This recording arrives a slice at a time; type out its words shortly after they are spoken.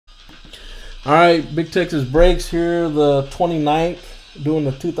All right, Big Texas Breaks here, the 29th, doing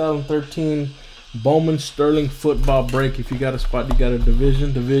the 2013 Bowman Sterling football break. If you got a spot, you got a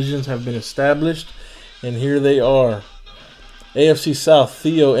division. Divisions have been established, and here they are. AFC South,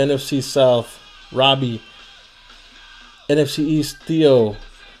 Theo. NFC South, Robbie. NFC East, Theo.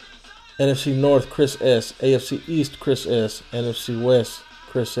 NFC North, Chris S. AFC East, Chris S. NFC West,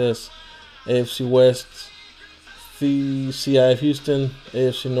 Chris S. AFC West, CIF Houston.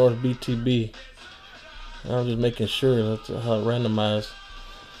 AFC North, BTB. I'm just making sure that's how it randomized.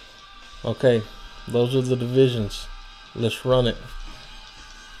 Okay, those are the divisions. Let's run it.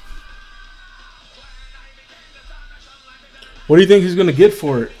 What do you think he's going to get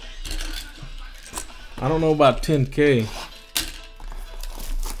for it? I don't know about 10K.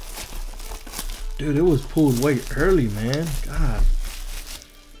 Dude, it was pulled way early, man. God.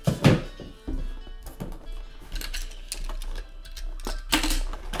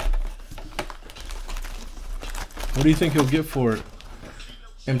 What do you think he'll get for it?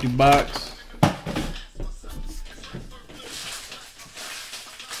 Empty box.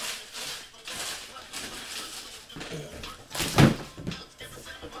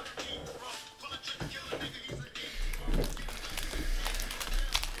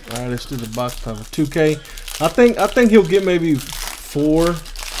 All right, let's do the box cover. 2K. I think he'll get maybe 4.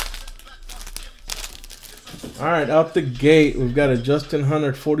 All right, out the gate, we've got a Justin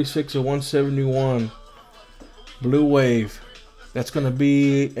Hunter 46 of 171. Blue Wave. That's going to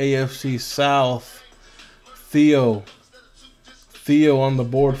be AFC South. Theo. Theo on the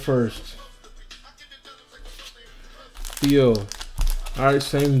board first. Theo. Alright,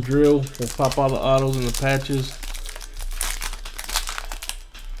 same drill. We'll pop all the autos and the patches.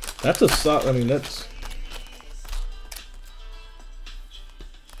 That's a solid. I mean, that's.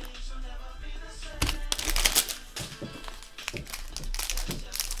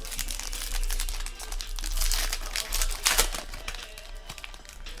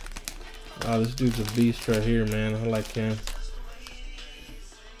 Oh, this dude's a beast right here, man. I like him.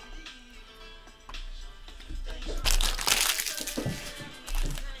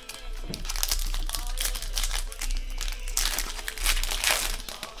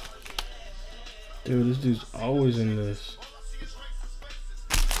 Dude, this dude's always in this.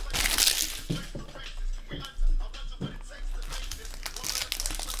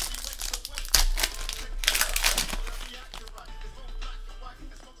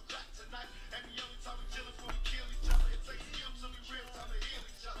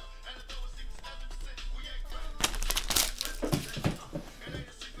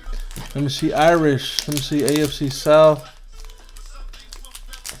 Let me see Irish. Let me see AFC South.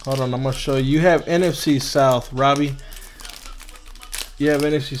 Hold on, I'm gonna show you. You have NFC South, Robbie. You have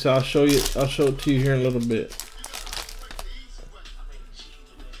NFC South. I'll show you. I'll show it to you here in a little bit.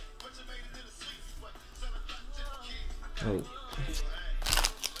 Oh.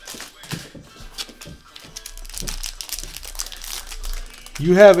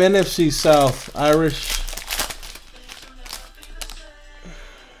 You have NFC South, Irish.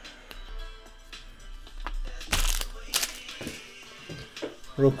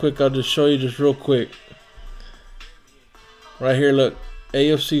 Real quick, I'll just show you just real quick. Right here, look.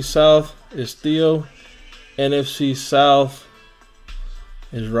 AFC South is Theo. NFC South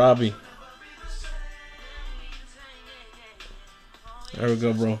is Robbie. There we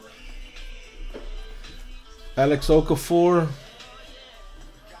go, bro. Alex Okafor.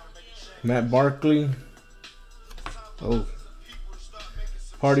 Matt Barkley. Oh.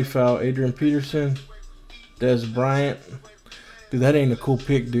 Party foul. Adrian Peterson. Des Bryant. Dude, that ain't a cool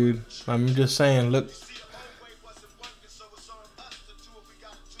pick, dude. I'm just saying, look.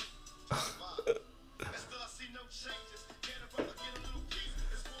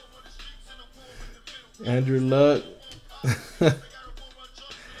 Andrew Luck.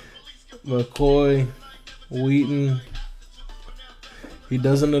 McCoy. Wheaton. He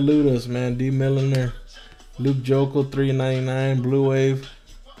doesn't elude us, man. D. Milliner. Luke Jokel, 399. Blue Wave.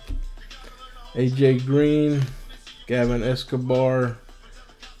 AJ Green. Gavin Escobar,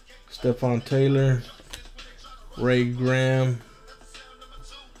 Stephon Taylor, Ray Graham,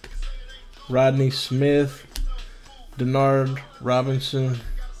 Rodney Smith, Denard Robinson,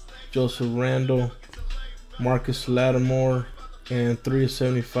 Joseph Randall, Marcus Lattimore, and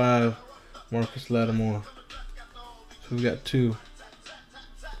 375 Marcus Lattimore. So we got 2.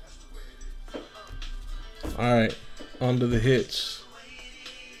 All right, on to the hits.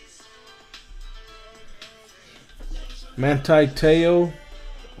 Manti Te'o,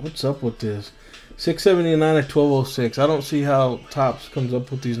 what's up with this? 679 at 1206. I don't see how Topps comes up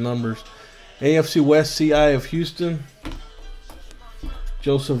with these numbers. AFC West, CI of Houston.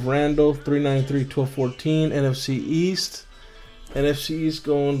 Joseph Randall, 393, 1214. NFC East. NFC East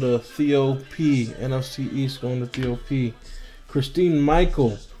going to Theo P. NFC East going to Theo P. Christine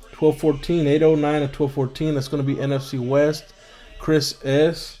Michael, 1214, 809 at 1214. That's going to be NFC West. Chris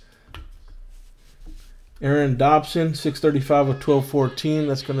S. Aaron Dobson, 635 of 1214.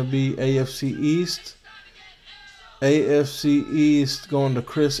 That's going to be AFC East. AFC East going to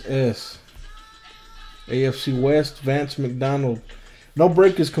Chris S. AFC West, Vance McDonald. No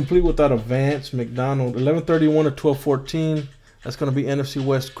break is complete without a Vance McDonald. 1131 of 1214. That's going to be NFC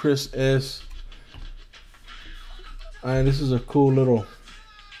West, Chris S. Alright, this is a cool little,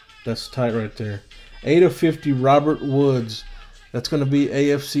 that's tight right there. 8 of 50, Robert Woods. That's going to be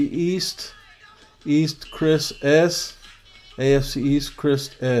AFC East. East, Chris S. AFC East, Chris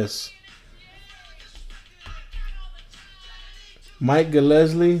S. Mike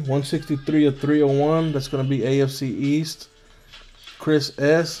Gillespie, 163 of 301. That's going to be AFC East. Chris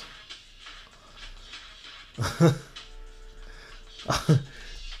S.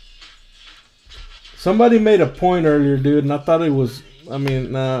 Somebody made a point earlier, dude, and I thought it was, I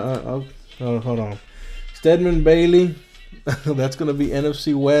mean, hold on. Stedman Bailey, that's going to be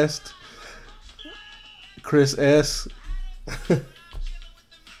NFC West. Chris S.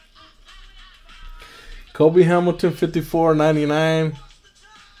 Kobe Hamilton, 54.99.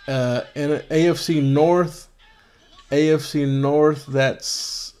 And AFC North. AFC North,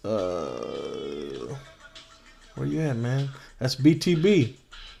 that's where you at, man? That's BTB.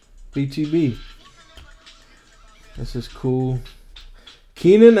 BTB. This is cool.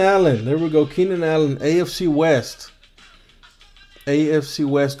 Keenan Allen. There we go. Keenan Allen, AFC West. AFC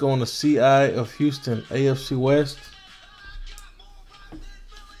West going to CI of Houston. AFC West.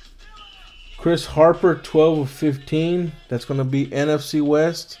 Chris Harper, 12 of 15. That's going to be NFC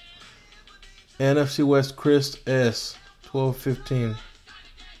West. NFC West, Chris S. 12 of 15.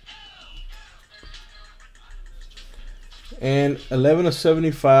 And 11 of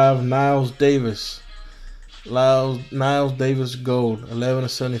 75, Niles Davis. Niles Davis Gold. 11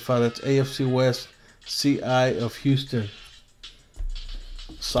 of 75. That's AFC West, CI of Houston.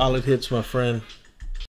 Solid hits, my friend.